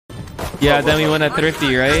Yeah, then we went at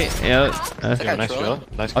Thrifty, right? Yep. Yeah, nice kill.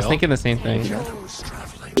 Nice I was kill. thinking the same thing.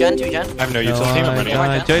 Gen, 2 gen. I have no utility. I'm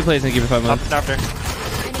running. Joey plays and give it 5 Up months. after.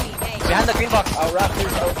 Behind the green box. I'll wrap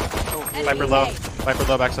these out. Viper low. Viper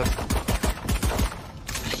low backside.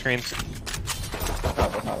 Screens.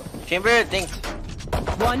 Chamber dinked.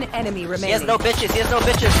 One enemy remaining. He has no bitches. He has no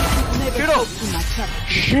bitches.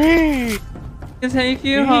 Shoot him. Take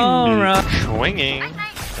you home, Rob. Swinging.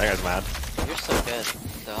 That guy's mad. You're so good,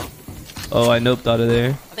 though. Oh, I noped out of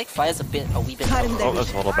there. I think Fire's a wee bit. Oh,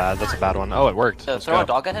 that's a little bad. That's a bad one. Oh, it worked. So Let's throw go. a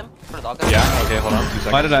dog at him. Throw a dog at him. Yeah. Okay. Hold on. 2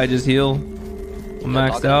 seconds. Why did I just heal? I'm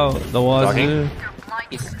maxed out. The wazoo.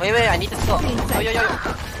 Wait. I need to kill. Yo.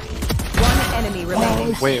 One enemy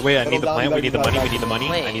remaining. Wait. I need the plant. We need the money. We need the money.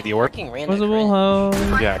 I need the orb. Possible hoe.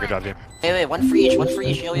 Yeah. Good job, team. Wait. One for each. Yo.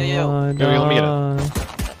 Let me get it.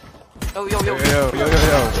 Yo. Yo.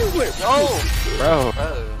 Bro.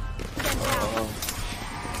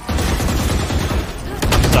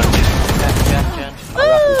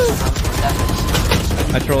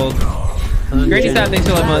 I trolled. Grady stat, thanks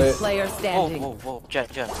for 11 months. Player standing. Whoa. Jen.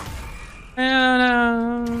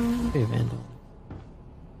 Hey, Vandal.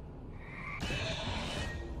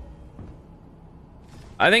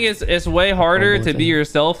 I think it's way harder to be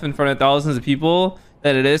yourself in front of thousands of people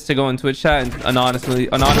than it is to go in Twitch chat and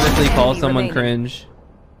anonymously call someone cringe.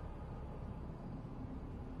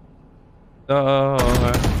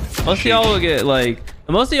 Most of y'all will get like,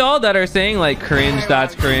 most of y'all that are saying like cringe,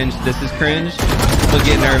 that's cringe, this is cringe, will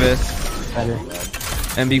get nervous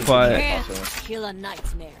and be quiet.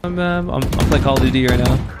 I'm playing Call of Duty right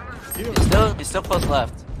now. He's still close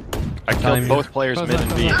left. I killed both players mid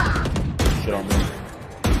and B. Shit on me.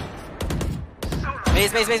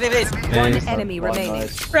 Base. One enemy remaining.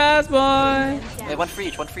 Brass boy. Wait, one for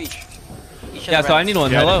each. Yeah, so I need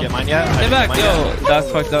one. Yeah, Hello. get mine yet? Stay back, yo. That's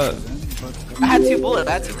fucked up. I had 2 bullets.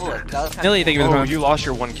 That was kinda... Millie, thank you for the Oh, promo. you lost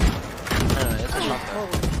your 1 kill. No, it's a shot though.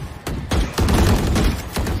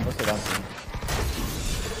 What's it on?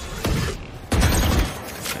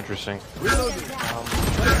 Interesting.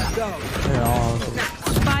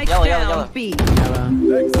 Spike Yellow. down B.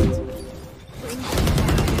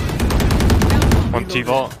 1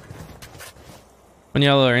 T-vault. One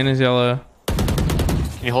yellow, Reina's yellow.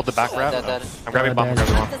 Can you hold the back wrap? Dead. I'm grabbing bomb. Wait,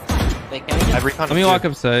 can we I get... have recon. Let me walk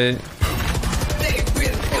up site.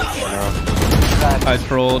 I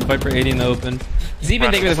trolled. Viper 80 in the open.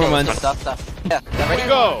 Zeben, thank you for the 4 months. Stop. Yeah, ready?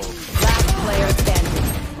 Go! Last player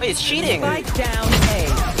standing. Wait, it's cheating. Spike down A.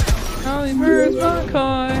 Holly Birds,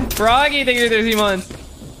 Makai. Froggy, thank you for 13 months.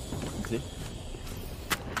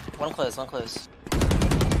 One close.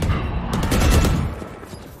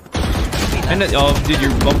 And oh, dude,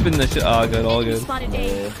 you're bumping the shit. Oh, good, all good. One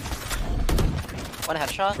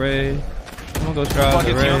headshot. Ray, I'm gonna go try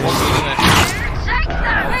the Ray.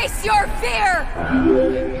 Face your fear.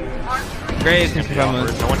 Ray, thanks for 5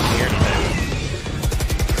 months. No one can hear anything.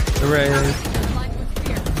 The Ray.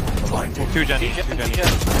 2 gen.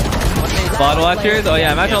 VOD watchers? Oh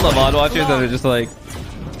yeah, imagine all the VOD watchers that are just like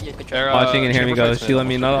watching and hearing me go. She let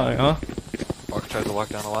me know, like, huh? Walk tries to walk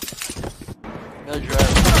down a lot. No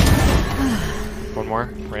drive. One more.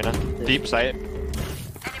 Reyna. Deep sight.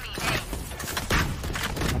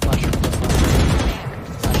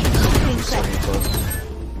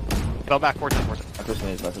 Fell back. 14.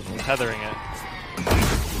 Tethering it.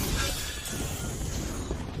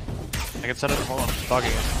 I can set it. Hold on.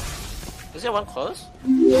 Dogging it. Is there one close?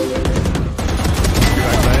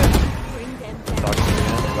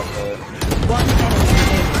 One enemy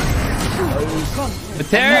The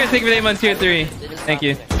Terror, thank you for 8 months, tier 3. Thank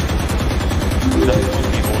you.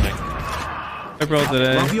 I rolled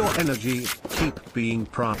today. Love your energy. Keep being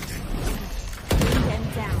proud.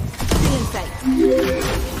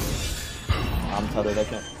 I'm tethered, I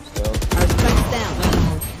can't go.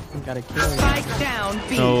 Spike down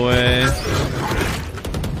B. No way.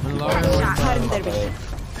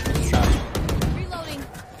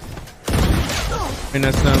 And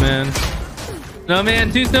a snowman.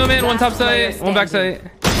 Snowman, 2 snowman, 1 top side, 1 back side.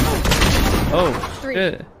 Oh,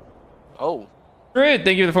 shit. Oh. Great,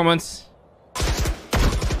 thank you for the 4 months.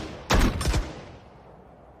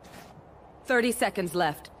 30 seconds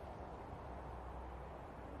left.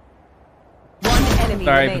 One enemy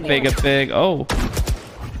Sorry, remaining. big. Oh.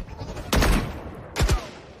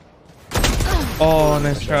 Oh,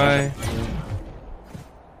 nice try.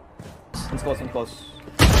 One's close.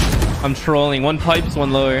 I'm trolling. 1 pipes,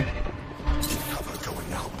 1 lower.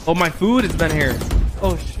 Oh, my food has been here.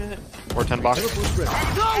 Oh, shit. 410 box.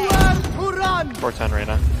 410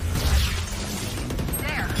 Reyna.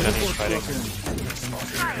 Jenny's fighting.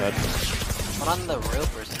 Dead. One on the roof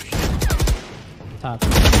or some shit. top.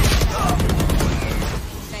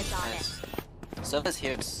 Nice. Sopha's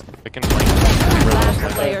here. Pick and flank.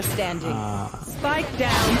 Last player standing. Spike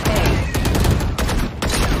down A.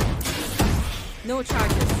 No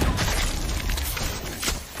charges.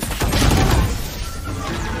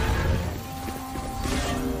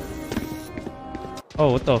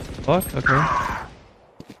 Oh, what the fuck? Okay.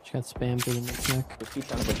 She got spammed through the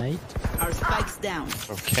neck. Night. Our spike's down.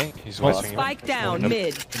 Okay, he's What? wasting Spike down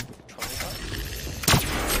mid.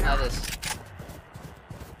 Now this.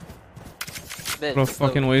 Mid. What a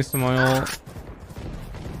fucking waste of my ult.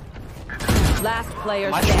 Last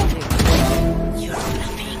player standing.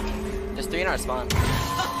 There's 3 in our spawn.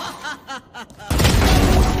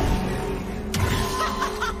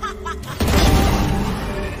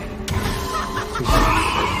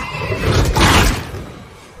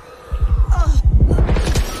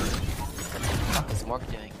 What is Mark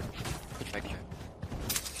doing? Good picture.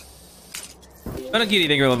 I don't get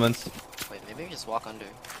anything relevant. Wait, maybe we just walk under.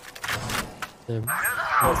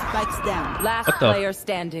 Our spike's down. Last What the- player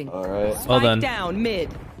standing. Alright. Well Spike done. down mid.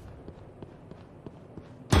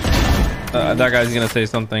 That guy's gonna say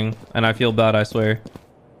something, and I feel bad, I swear.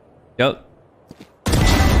 Yep.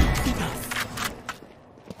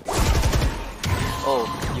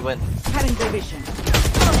 Oh, you win. Cutting division.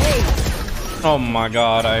 Oh my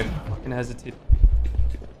god, I fucking hesitate.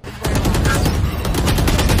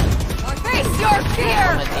 Face your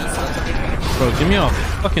fear. My team smoke this for me. Bro, give me a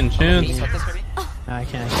fucking Can you chance. smoke this for me? No, I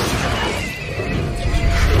can't.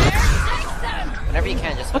 Whenever you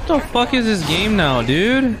can, just. What the fuck is this game now,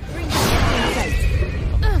 dude?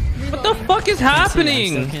 What the fuck is I still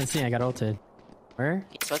happening? can't see. I got ulted. Where? Can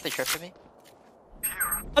you smoke the trip for me?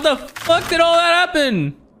 How the fuck did all that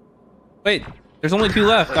happen? Wait, there's only 2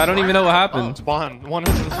 left. I don't even know what happened. Spawn. One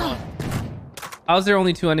into the spawn. How's there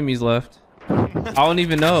only 2 enemies left? I don't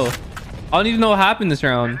even know. I don't even know what happened this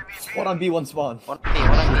round. One on B, one spawn. One on B, one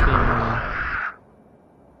on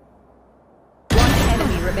One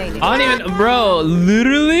enemy remaining. I don't even, bro,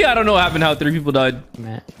 literally, I don't know what happened, how 3 people died.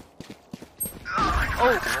 Matt. B.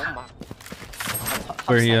 Oh my.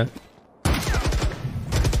 Where are you?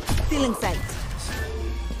 Stealing sight.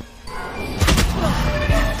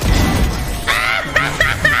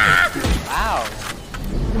 Wow.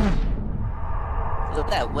 Look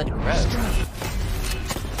at that wood grow.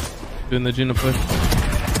 Doing the Juno push.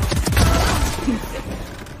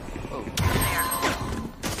 Oh.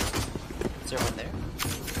 Is there one there?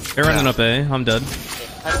 They're running up A. I'm dead. Okay,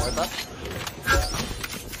 I have more buff.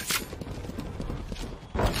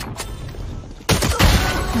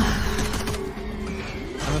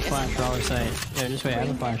 I have a flash for all our site. Yeah, just wait. I have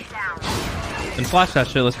a flash. Then flash that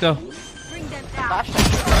shit. Let's go. Flash that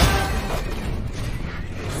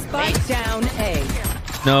Spike down A.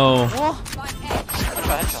 No.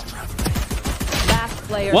 headshot. Last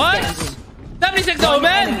player What? standing. 76 One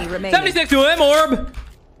man. enemy remaining. 76 to him, Orb.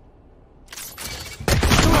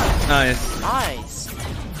 Nice. Nice.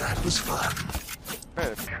 That was fun.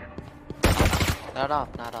 Rude. Not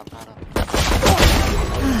up, not up, not up.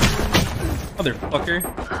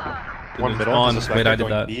 Motherfucker. One middle. On. There's a Wait, I Spectre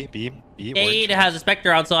did that. going B. Orange. Aid has a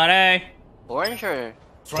Spectre outside, eh? Orange or?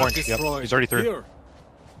 Orange, yep. He's already through.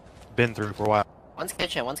 Been through for a while. One's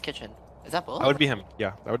kitchen, one's kitchen. Is that both? That would be him.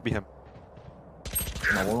 Yeah, that would be him.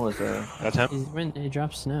 No, one was there. That's him. He's when he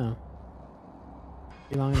drops snow.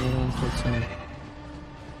 Be long and the other one's towards snow.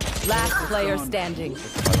 Last player standing.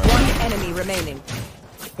 One enemy remaining.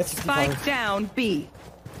 Spike down B.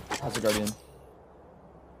 How's the Guardian?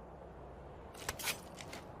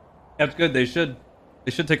 That's good. They should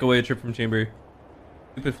take away a trip from Chamber.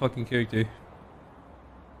 Stupid fucking character.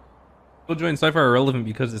 People join Cypher are irrelevant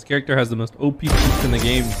because this character has the most OP boost in the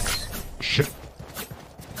game. Shit.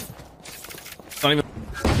 It's not even.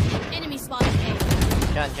 Enemy spotted A.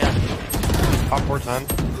 John. Top 410.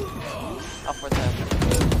 Up for them.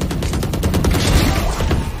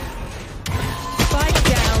 Spike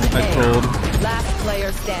down I A. told. Last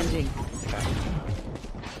player standing.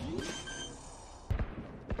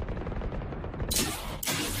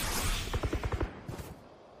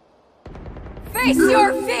 Face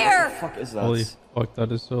your fear! What the fuck is that? Holy fuck,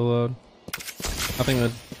 that is so loud. Nothing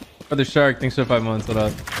good. Brother Shark, thanks for 5 months. What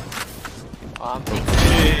up?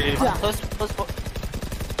 Close.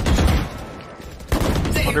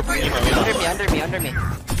 Under Under me.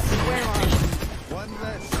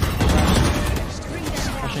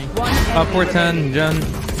 One Top enemy 410, Jen.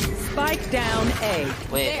 remaining. Spike down A.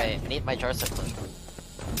 Wait, I need my jar circle.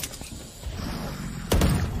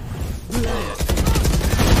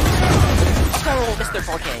 Oh, Mr.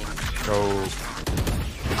 4K. Go.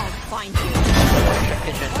 I'll find you.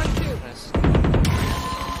 Kitchen. Nice.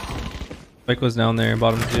 Spike was down there,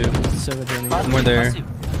 bottom 2. So good journey. And we're there.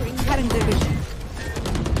 Cutting their vision.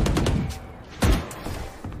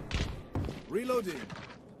 Reloading.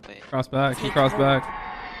 Wait, Cross back. He crossed back.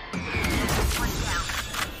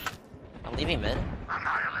 I'm leaving mid.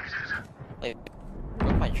 Wait,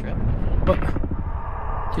 broke my trip.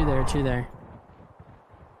 Two there.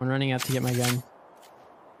 I'm running out to get my gun.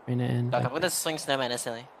 Reyna in. Doc, I'm gonna swing snap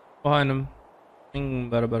instantly. Behind him. Swing,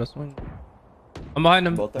 better swing. I'm behind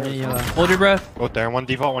him. Both there. Yeah, yellow. Hold your breath. Both there. One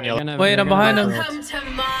default, one yellow. Wait, I'm behind him. Welcome to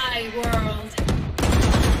my world.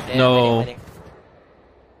 Yeah, No. waiting.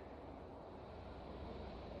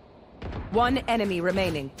 One enemy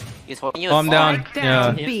remaining. He's holding you. Oh, I'm down. Spike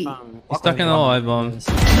down. Yeah. B. He's stuck in the live bomb.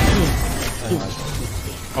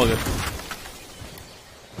 All good.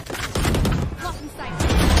 Blocking sight.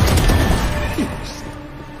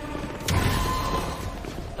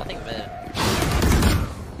 Nothing mid.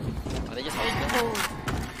 Are they just holding you?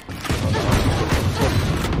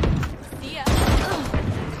 See ya.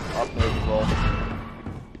 Up mid as well.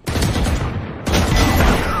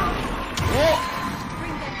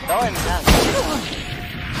 Go in down.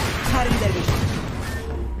 Cutting their vision.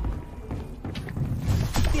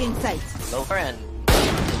 Feeling sight. Lower end.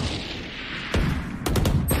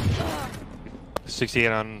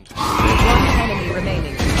 68 on. One enemy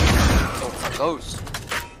remaining. Oh, ghost.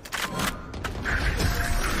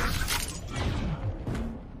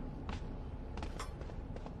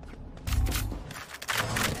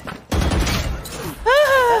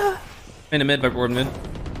 In the mid, backboard mid.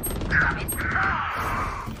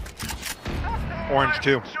 Orange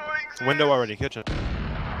 2. Window already, kitchen.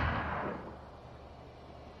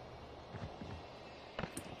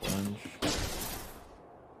 Orange.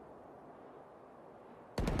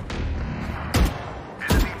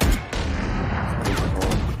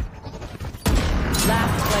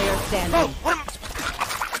 Last player standing.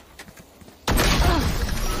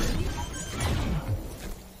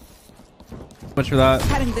 Much for that.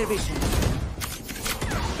 Cutting their vision.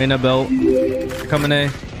 Reyna belt. You're coming A.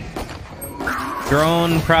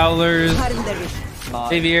 Drone, prowlers. Cutting their vision.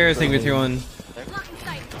 Aviator, I think with your one. Blocking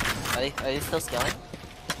sight. Are they still scaling?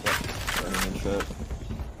 Running in shit.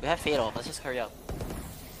 We have Fatal. Let's just hurry up.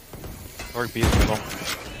 Work B is middle.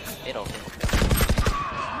 Fatal.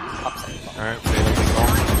 Upside. Alright, Fatal middle.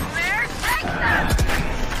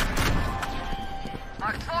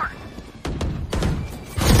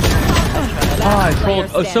 I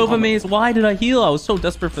trolled. Oh, so amazed. Why did I heal? I was so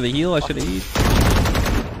desperate for the heal. I should have eaten.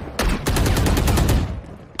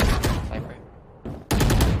 Viper.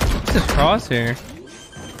 What's this crosshair?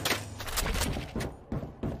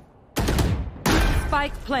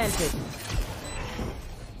 Spike planted.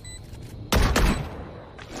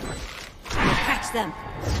 Catch them.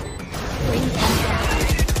 Bring them down.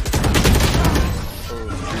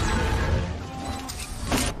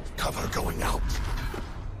 Cover going out.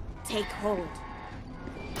 Take hold.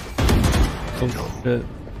 Oh, shit.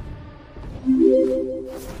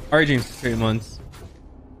 RG's 3 months.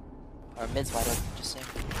 Our mid's wide open, just saying.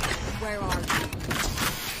 Where are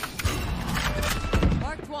you?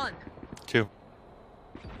 Marked one. 2.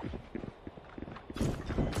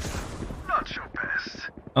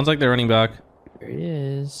 Sounds like they're running back. There he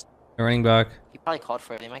is. They're running back. He probably called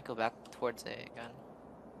for it. They might go back towards A again.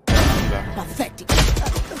 Pathetic.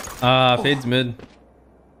 Fades mid.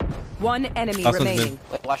 One enemy Last one's remaining.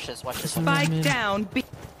 mid. Wait, watch this. Watch this. Spike down. B.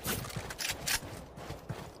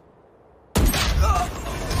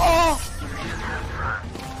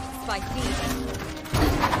 Spike B.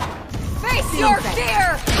 Face your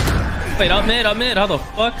fear. Wait, up mid, How the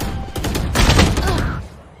fuck?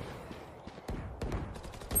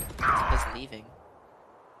 He's leaving.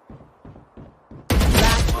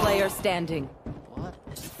 Last player standing. What?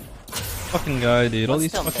 Fucking guy, dude. All What's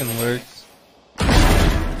these still fucking mid? lurks.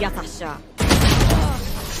 Yatasha.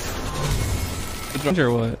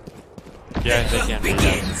 Or what? Yeah, they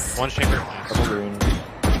can. One chamber. Double green.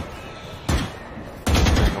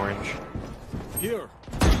 Orange. Here.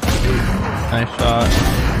 Nice shot.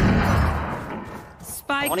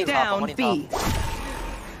 Spike Only top, down. only B.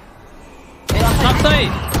 Top sight!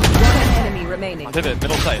 One enemy remaining. On pivot,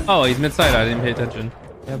 middle sight. Oh, he's mid side. I didn't pay attention.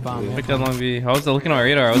 Yeah, bomb. Picked that long B. I was looking at my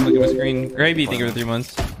radar. I was looking at my screen. Gray B, thank you for 3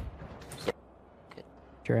 months.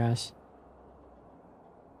 Your ass.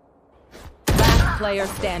 Last player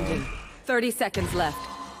standing. 30 seconds left.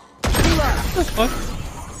 Fuck.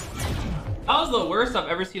 That was the worst I've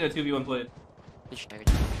ever seen a 2v1 played.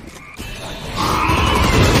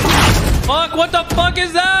 Fuck, what the fuck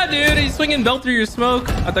is that, dude? He's swinging belt through your smoke.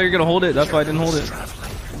 I thought you were gonna hold it. That's why I didn't hold it.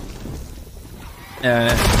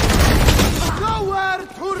 Yeah. Nowhere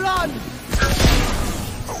to run.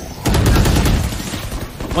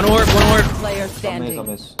 One orb, one orb. Player I miss, I standing.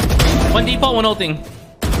 miss. One default, one ulting.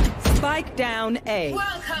 Spike down A.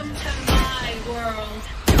 Welcome to my world.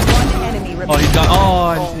 One enemy Oh, remaining. he's got.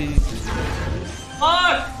 Oh, jeez.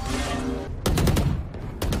 Fuck!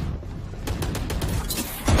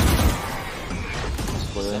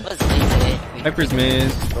 Split. Let's leave it. Viper's mid.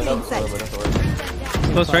 Right up, right up, right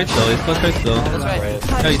up. Close right still. He's close right still. That's right.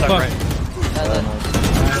 Oh, he's Stuck fucked. right. That's it.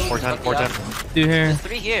 410, 410. Two here.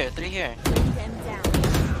 Three here, three here.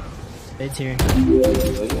 It's here.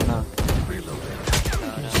 Nah.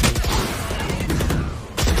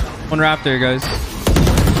 One raptor, guys.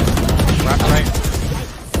 Wrap right.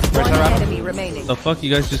 Where's One that wrap? enemy remaining. The fuck?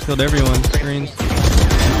 You guys just killed everyone. Screens.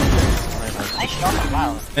 I shot him.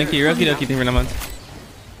 Wow. Thank you. Okie dokie. Thank you very much.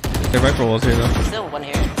 Their Viper walls here, though. Still one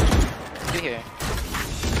here. Two here.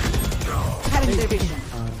 Cutting their vision.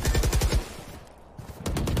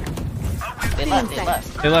 They left, they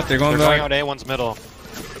left. They left. They're going They're going back. out A, one's middle.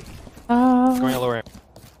 Going out lower.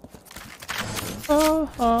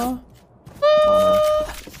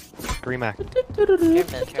 Green Mac.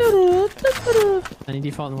 Any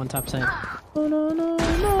default in one top side.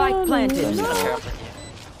 Spike planted. I'm gonna pair up with you.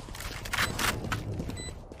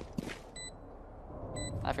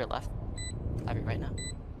 I have your left. I have your right now.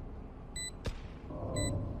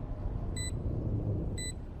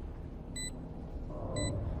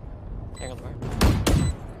 Here you go, door.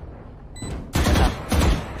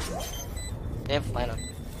 They have flank on.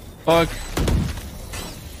 Fuck.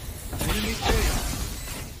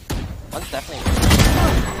 One's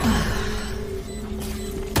definitely.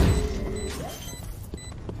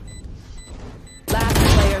 Last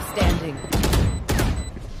player standing.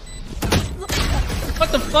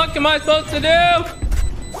 What the fuck am I supposed to do?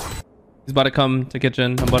 He's about to come to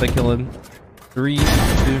kitchen. I'm about to kill him. 3, 2.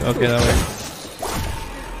 Okay, that way.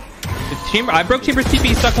 Chamber. I broke Chamber's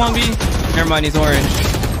TP. Stuck long B. Never mind. He's orange.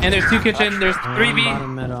 And there's 2 kitchen. There's 3 B.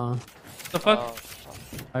 Bottom middle. The fuck? Oh,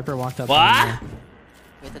 Viper walked up. What?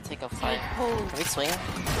 we have to take a fight. Can we swing?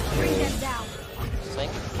 Bring them down. Swing?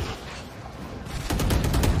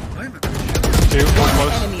 Two, one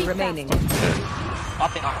close. Enemy remaining.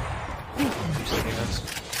 Popping off.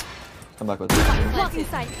 Come back with it. Blocking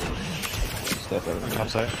sight. Stay up there. Top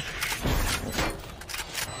side.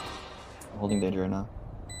 I'm holding danger right now.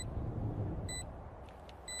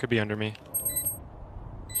 Could be under me.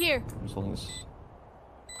 Here. I'm just holding this.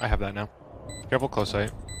 I have that now. Careful close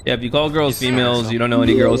sight. Yeah, if you call girls females, you don't know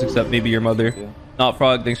any girls except maybe your mother. Yeah. Not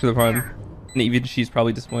Frog. Thanks for the prime. And even she's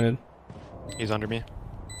probably disappointed. He's under me.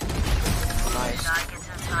 Nice.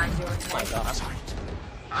 My God.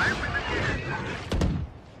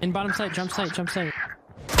 In bottom side, jump side, jump side.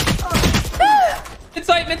 Mid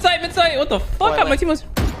sight, mid sight, mid sight. What the fuck? Wait. My team was.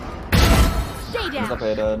 Stay He's down. up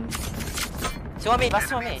A dead. Two on me, last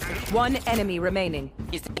two on me. One enemy remaining.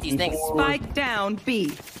 He's things. Spike down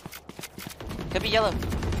B. Could be yellow.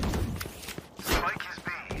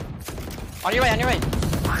 On your right, on your right.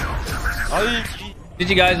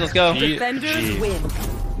 GG guys, let's go. Defenders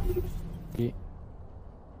win.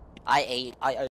 I ate.